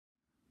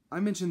I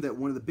mentioned that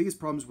one of the biggest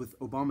problems with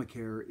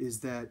Obamacare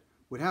is that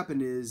what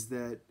happened is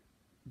that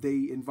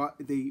they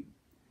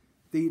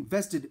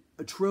invested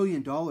 $1 trillion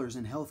in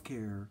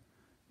healthcare,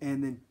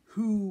 and then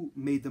who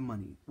made the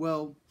money?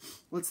 Well,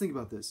 let's think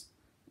about this.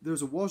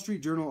 There's a Wall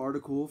Street Journal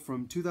article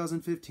from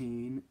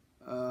 2015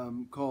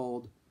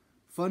 called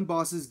 "Fund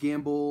Bosses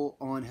Gamble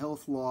on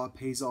Health Law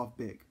Pays Off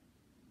Big,"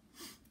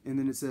 and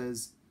then it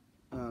says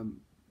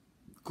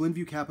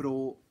Glenview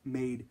Capital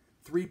made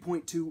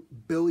 $3.2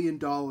 billion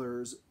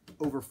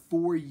over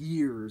 4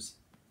 years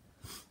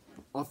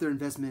off their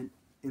investment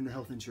in the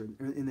health insurance,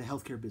 in the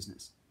healthcare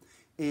business.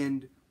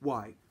 And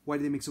why? Why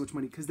did they make so much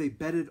money? Because they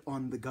betted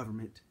on the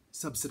government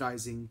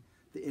subsidizing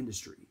the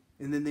industry,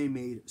 and then they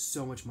made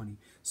so much money.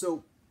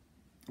 So,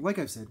 like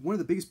I've said, one of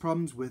the biggest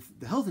problems with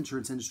the health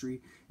insurance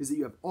industry is that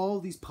you have all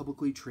these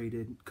publicly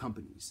traded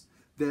companies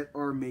that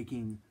are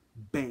making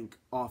bank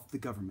off the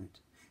government.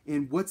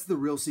 And what's the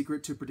real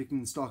secret to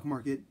predicting the stock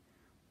market?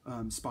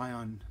 Spy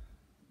on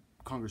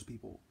Congress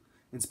people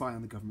and spy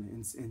on the government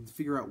and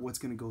figure out what's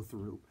going to go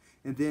through.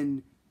 And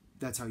then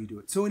that's how you do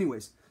it. So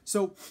anyways,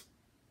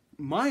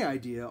 my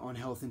idea on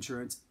health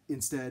insurance,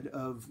 instead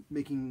of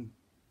making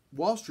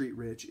Wall Street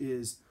rich,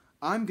 is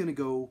I'm going to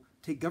go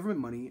take government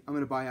money. I'm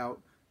going to buy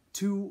out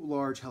 2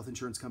 large health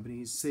insurance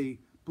companies, say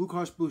Blue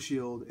Cross Blue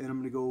Shield, and I'm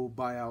going to go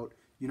buy out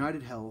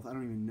United Health. I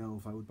don't even know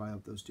if I would buy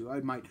out those 2.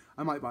 I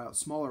might buy out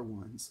smaller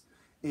ones.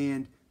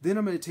 And then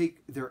I'm going to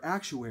take their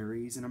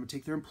actuaries and I'm going to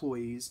take their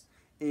employees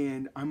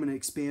and I'm going to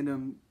expand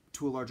them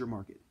to a larger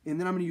market. And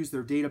then I'm going to use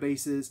their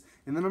databases,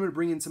 and then I'm going to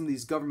bring in some of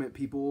these government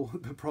people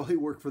that probably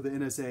work for the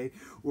NSA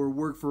or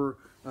work for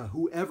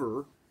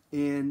whoever,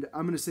 and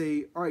I'm going to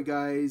say, all right,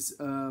 guys,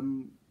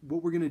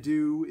 what we're going to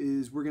do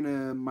is we're going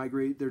to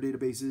migrate their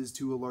databases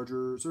to a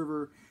larger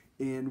server,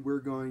 and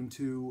we're going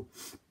to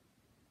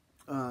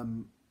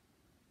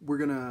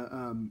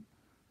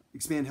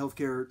expand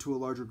healthcare to a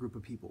larger group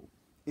of people.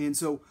 And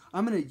so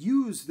I'm going to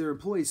use their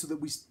employees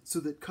so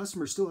that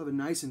customers still have a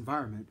nice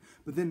environment,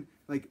 but then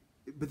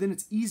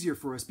it's easier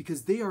for us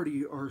because they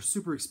already are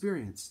super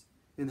experienced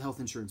in the health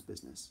insurance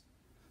business.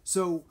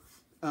 So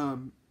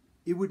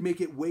it would make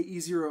it way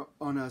easier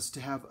on us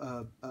to have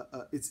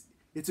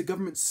it's a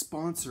government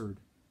sponsored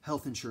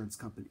health insurance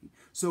company.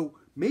 So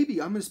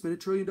maybe I'm going to spend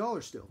 $1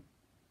 trillion still.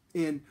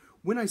 And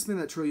when I spend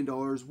that $1 trillion,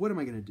 what am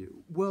I going to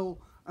do? Well,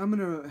 I'm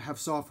going to have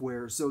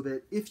software so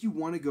that if you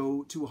want to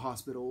go to a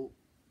hospital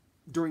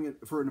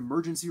for an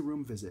emergency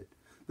room visit,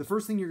 the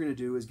first thing you're going to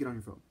do is get on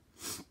your phone.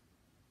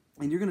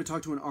 And you're going to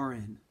talk to an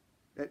RN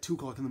at 2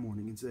 o'clock in the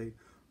morning and say,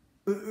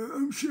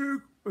 I'm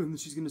sick. And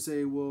she's going to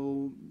say,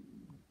 well,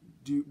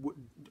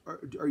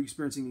 are you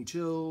experiencing any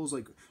chills?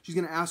 Like, she's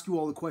going to ask you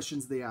all the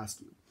questions they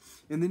ask you.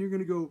 And then you're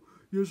going to go,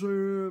 yes, I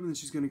am. And then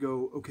she's going to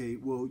go, okay,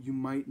 well, you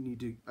might need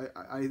to,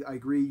 I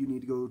agree, you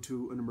need to go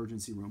to an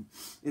emergency room.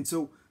 And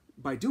so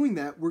by doing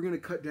that, we're going to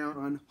cut down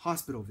on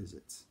hospital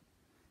visits.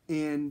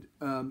 And,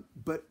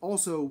 but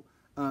also,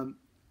 I'm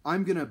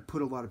going to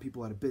put a lot of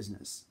people out of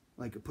business.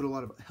 Like, put a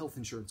lot of health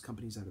insurance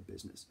companies out of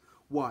business.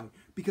 Why?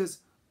 Because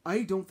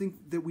I don't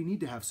think that we need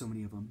to have so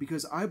many of them.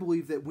 Because I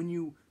believe that when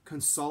you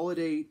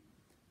consolidate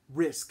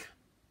risk,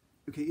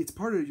 okay, it's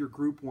part of your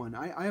Group 1.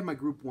 I have my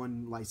Group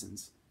 1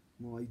 license.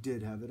 Well, I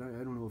did have it.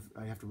 I don't know if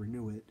I have to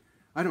renew it.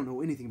 I don't know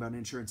anything about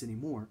insurance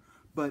anymore.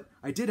 But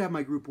I did have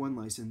my Group 1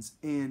 license.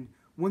 And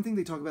one thing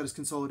they talk about is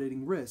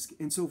consolidating risk.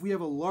 And so if we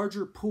have a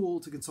larger pool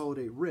to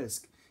consolidate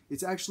risk,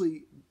 it's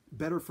actually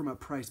better from a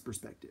price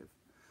perspective.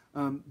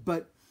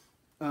 But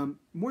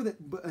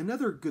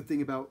another good thing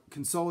about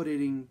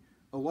consolidating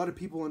a lot of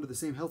people under the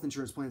same health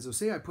insurance plan. So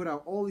say I put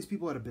out all these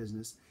people out of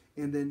business,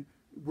 and then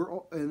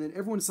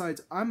everyone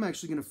decides I'm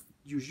actually going to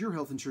use your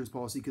health insurance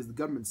policy because the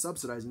government's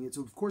subsidizing it.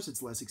 So of course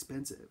it's less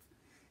expensive.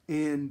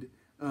 And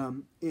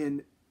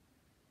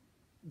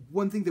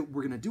one thing that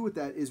we're going to do with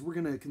that is we're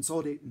going to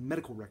consolidate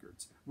medical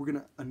records. We're going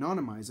to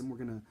anonymize them. We're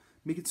going to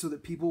make it so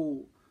that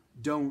people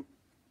don't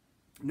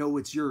know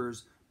it's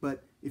yours.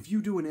 But if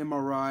you do an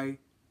MRI,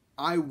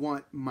 I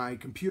want my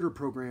computer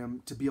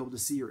program to be able to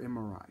see your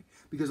MRI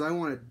because I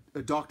want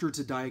a doctor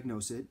to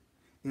diagnose it,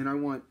 and I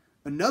want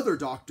another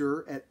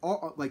doctor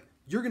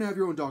you're going to have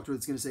your own doctor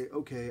that's going to say,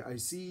 okay, I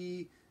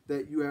see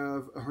that you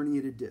have a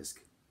herniated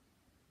disc,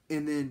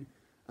 and then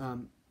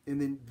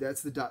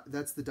that's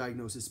the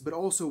diagnosis. But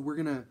also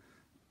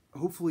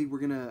hopefully we're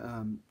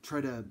gonna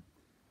try to,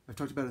 I've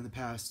talked about it in the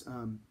past,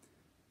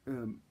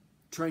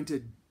 trying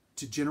to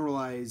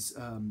generalize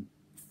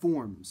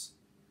forms.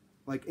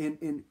 Like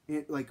and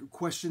like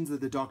questions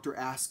that the doctor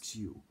asks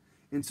you,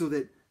 and so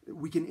that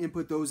we can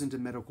input those into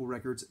medical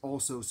records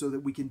also, so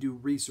that we can do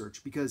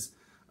research. Because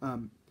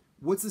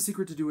what's the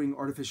secret to doing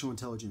artificial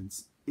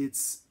intelligence?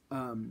 It's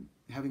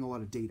having a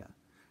lot of data,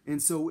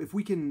 and so if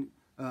we can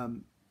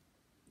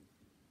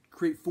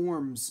create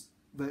forms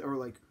that are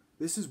like,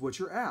 this is what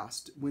you're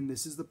asked when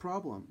this is the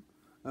problem.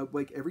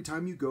 Like every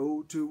time you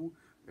go into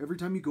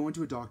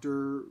a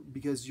doctor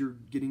because you're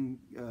getting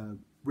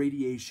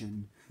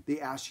radiation, they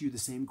ask you the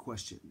same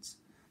questions,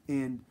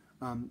 and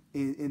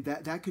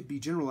that could be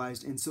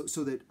generalized, and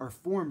so that our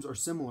forms are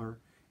similar,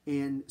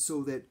 and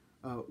so that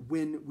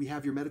when we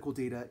have your medical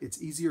data,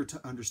 it's easier to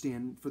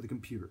understand for the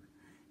computer.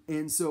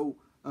 And so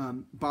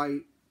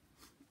by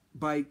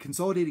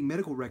consolidating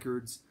medical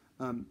records,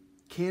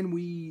 can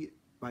we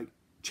like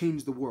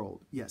change the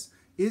world? Yes.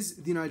 Is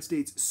the United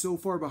States so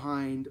far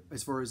behind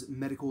as far as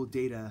medical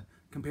data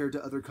compared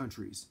to other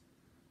countries?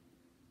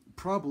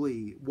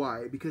 Probably.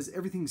 Why? Because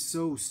everything's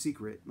so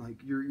secret.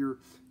 Like your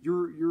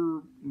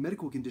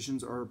medical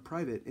conditions are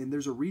private, and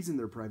there's a reason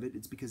they're private.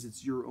 It's because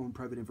it's your own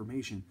private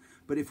information.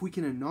 But if we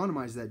can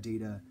anonymize that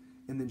data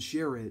and then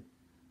share it,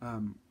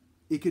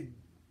 it could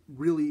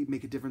really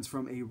make a difference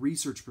from a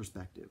research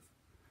perspective.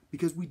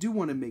 Because we do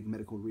want to make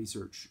medical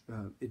research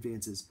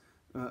advances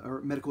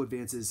or medical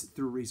advances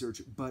through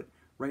research. But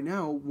right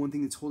now, one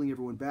thing that's holding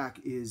everyone back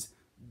is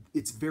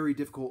it's very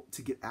difficult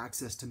to get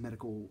access to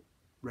medical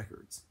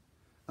records.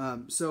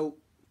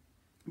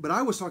 But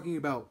I was talking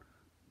about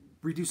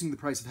reducing the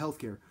price of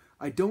healthcare.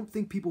 I don't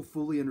think people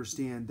fully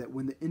understand that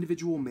when the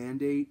individual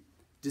mandate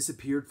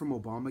disappeared from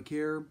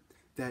Obamacare,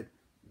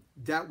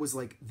 that was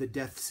like the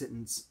death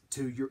sentence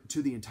to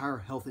the entire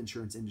health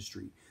insurance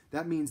industry.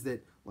 That means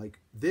that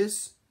like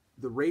this,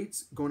 the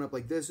rates going up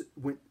like this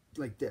went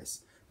like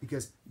this,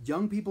 because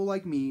young people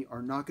like me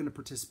are not going to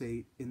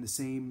participate in the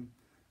same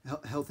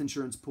health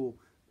insurance pool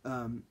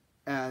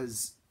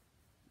as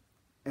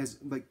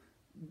like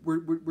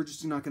we're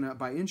just not going to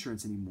buy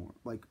insurance anymore.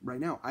 Like right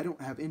now, I don't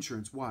have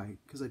insurance. Why?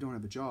 Because I don't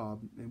have a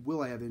job. And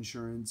will I have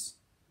insurance?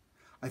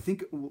 I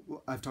think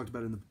I've talked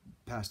about it in the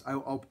past.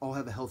 I'll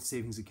have a health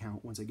savings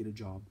account once I get a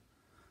job.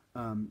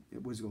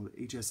 It was called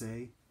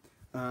HSA,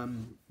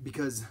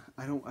 because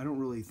I don't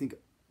really think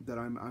that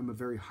I'm a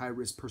very high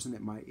risk person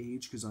at my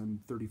age, because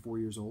I'm 34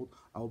 years old.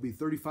 I will be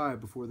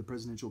 35 before the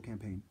presidential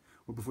campaign,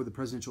 or before the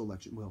presidential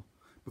election. Well,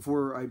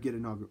 before I get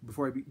inaugurated,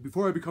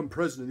 before I become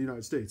president of the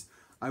United States,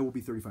 I will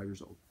be 35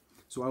 years old.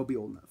 So I will be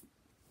old enough.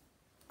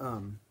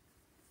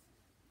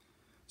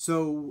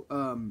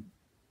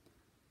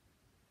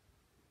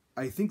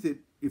 I think that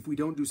if we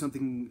don't do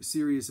something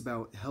serious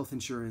about health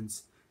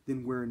insurance,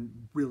 then we're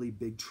in really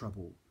big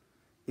trouble.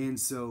 And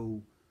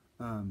so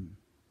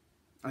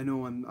I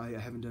know I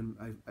haven't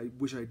done, I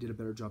wish I did a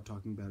better job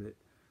talking about it.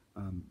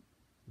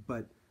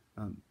 But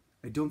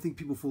I don't think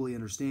people fully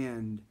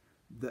understand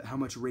how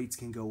much rates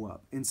can go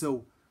up. And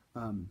so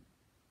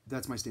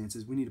that's my stance,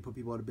 is we need to put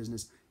people out of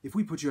business. If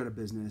we put you out of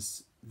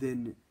business,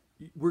 then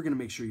we're going to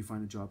make sure you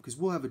find a job, because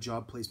we'll have a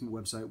job placement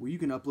website where you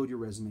can upload your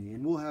resume,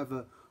 and we'll have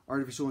a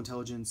artificial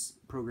intelligence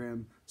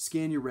program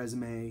scan your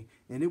resume,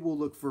 and it will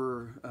look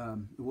for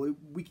we'll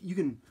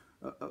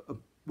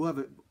have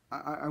a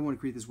I want to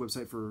create this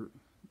website for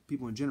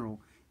people in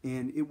general,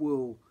 and it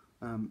will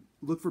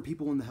look for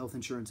people in the health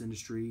insurance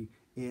industry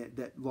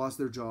that lost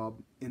their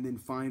job, and then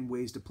find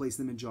ways to place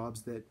them in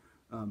jobs that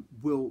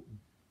will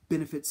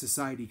benefit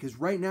society. Because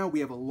right now we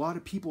have a lot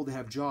of people that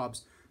have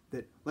jobs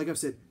that, like I've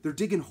said, they're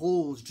digging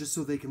holes just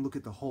so they can look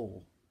at the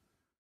hole.